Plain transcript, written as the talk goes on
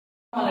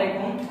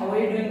Assalamualaikum. How are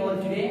you doing all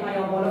today? I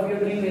hope all of you are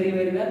doing very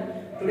well.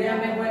 Today I am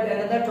back with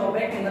another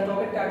topic, and the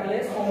topic title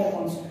is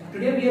homophones.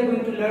 Today we are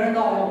going to learn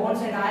the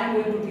homophones, and I am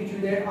going to teach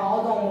you that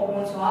how the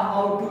homophones are,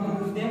 how to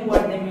use them,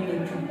 what they mean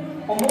actually.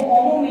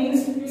 Homo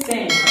means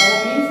same. Homo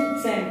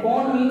means same.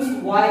 Phone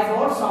means voice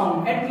or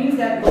sound. It means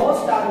that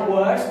those type of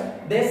words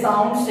they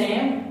sound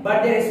same,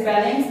 but their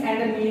spellings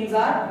and the meanings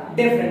are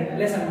different.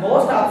 Listen,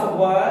 those types of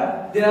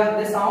words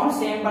they sound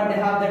same, but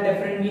they have the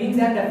different meanings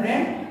and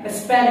different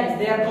spellings.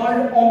 They are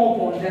called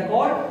homophones. They are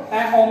called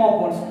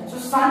homophones. So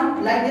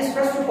sun, like this,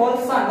 first of all,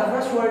 sun. The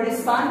first word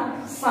is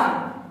sun.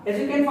 Sun. As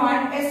you can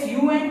find,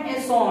 S-U-N,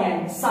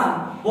 S-O-N,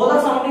 sun. Both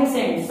are sounding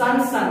same.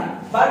 Sun,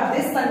 sun. But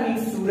this sun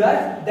means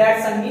Suraj.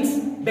 That sun means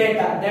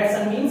beta. That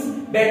sun means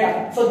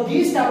beta. So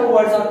these type of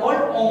words are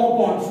called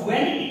homophones.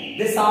 When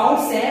they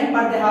sound same,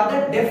 but they have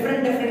the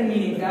different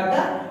meanings. They have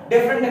the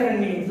different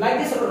meanings. Like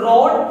this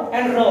road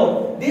and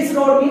road. This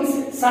road means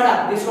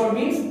sadak. This road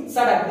means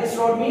sadak. This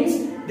road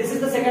means, this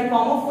is the second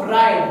form of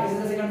ride. This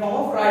is the second form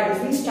of ride.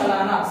 This means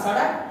chalana.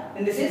 Sadak.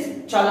 And this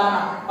is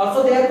chalana.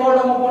 Also they are called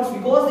homophones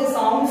because they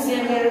sound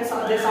same.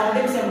 They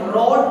sounding same.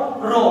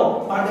 Road,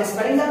 road. But the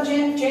spellings are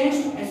changed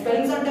and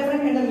spellings are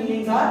different and the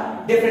meanings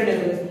are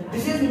different.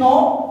 This is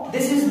no.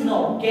 This is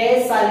no.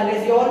 K is silent.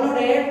 As you all know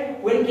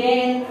that when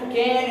K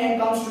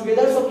and comes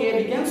together, so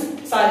K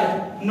becomes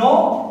silent.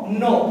 No,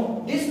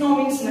 no. This no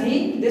means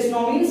nahi. This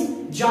no means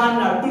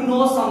janna. To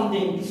know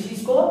something. This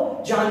is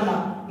called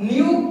janna.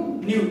 New.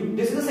 New.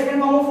 This is the second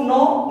form of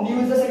no.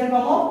 New is the second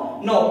form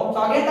of no.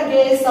 So again the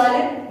K is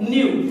silent.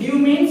 New. New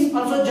means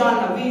also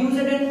janna. We use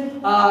it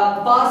in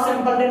past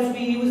simple tense.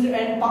 We use it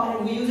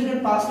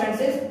in past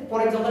tenses.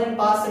 For example, in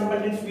past simple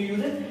tense we use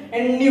it.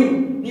 And new.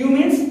 New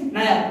means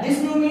naya. This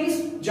new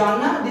means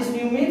janna. This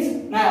new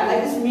means naya.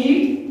 Like this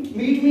meat.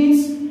 Meat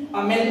means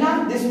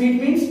melna. This meat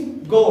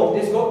means goat.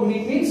 This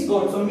meat means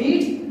goat. So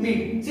meat,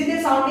 meat. See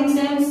they're sounding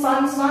same.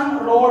 Sun,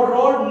 sun. Road,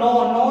 road.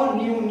 No, no.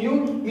 New,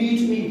 new.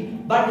 Meat,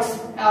 meat. But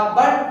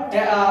they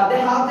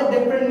have the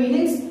different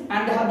meanings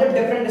and they have the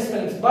different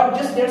spellings. But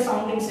just they're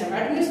sounding same.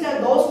 At least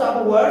that those type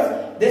of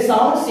words they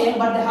sound same,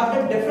 but they have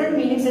the different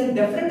meanings and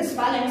different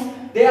spellings.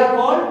 They are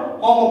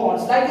called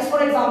homophones. Like this,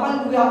 for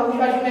example, we have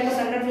to make a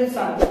sentence with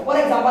sun. For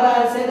example,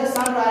 I will say the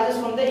sun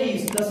rises from the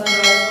east. The sun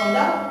rises from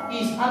the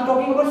east. I am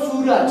talking about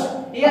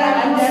Suraj. Here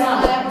I am the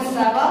sun. I have to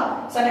have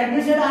a sun. It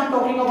means that I am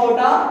talking about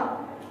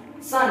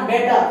a sun,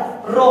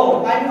 better,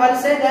 road.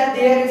 I'll say that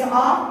there is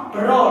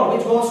a road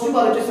which goes to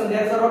Balochistan.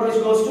 There is a road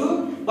which goes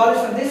to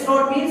Balochistan. This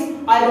road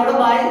means I rode a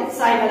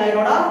bicycle. I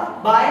rode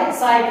a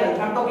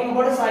bicycle. I'm talking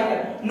about a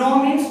cycle.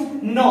 No means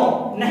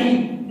no,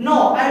 nahi.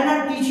 No, I will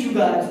not teach you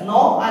guys.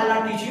 No, I will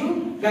not teach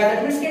you guys.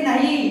 That means ke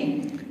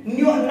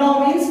nahi.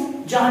 No means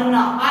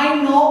janna.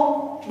 I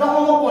know the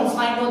homophones.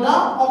 I know the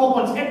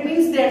homophones. It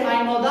means that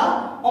I know the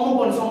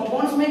homophones.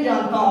 Homophones mein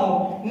janta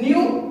hu.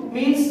 New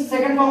means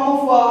second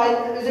form of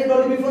as I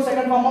told you before,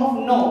 second form of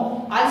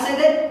no. I'll say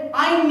that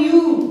I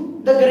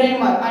knew the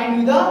grammar. I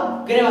knew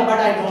the grammar, but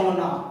I don't know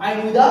now. I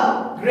knew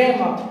the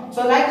grammar.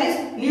 So like this,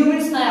 new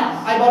means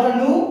naya. I got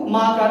a new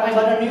marker. I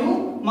got a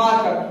new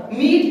marker.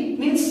 Meet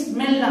means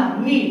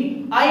melna.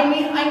 Meet. I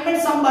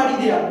met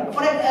somebody there.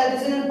 For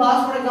this is in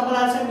past. For example,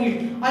 I'll say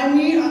meet. I'll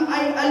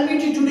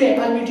meet you today.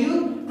 I'll meet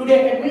you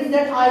today. It means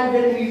that I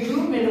will meet you.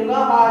 Milunga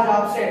aaj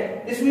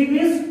aapse. This meat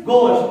means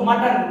goat,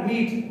 mutton,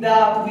 meat.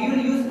 We will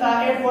use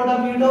it for the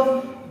meat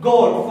of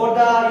goat. For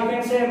the you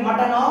can say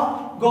mutton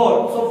of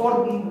goat. So for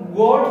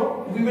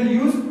goat we will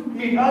use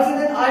meat. Also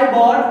that I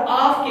bought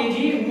half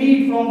kg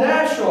meat from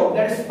the shop.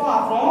 That is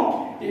far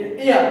from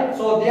here.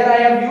 So there I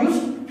have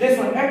used this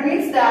one. That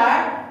means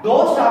that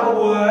those type of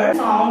words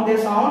they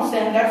sound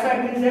same. That's why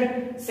it means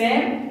that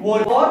same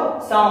word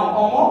or sound.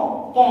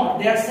 Homophone.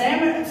 They are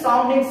same,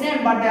 sounding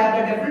same, but they have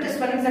the different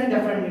spellings and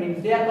different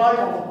meanings. They are called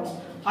homophones.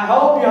 I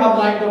hope you have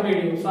liked the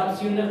video. So I'll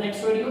see you in the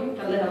next video.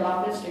 Till then,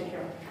 Allah Hafiz. Take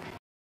care.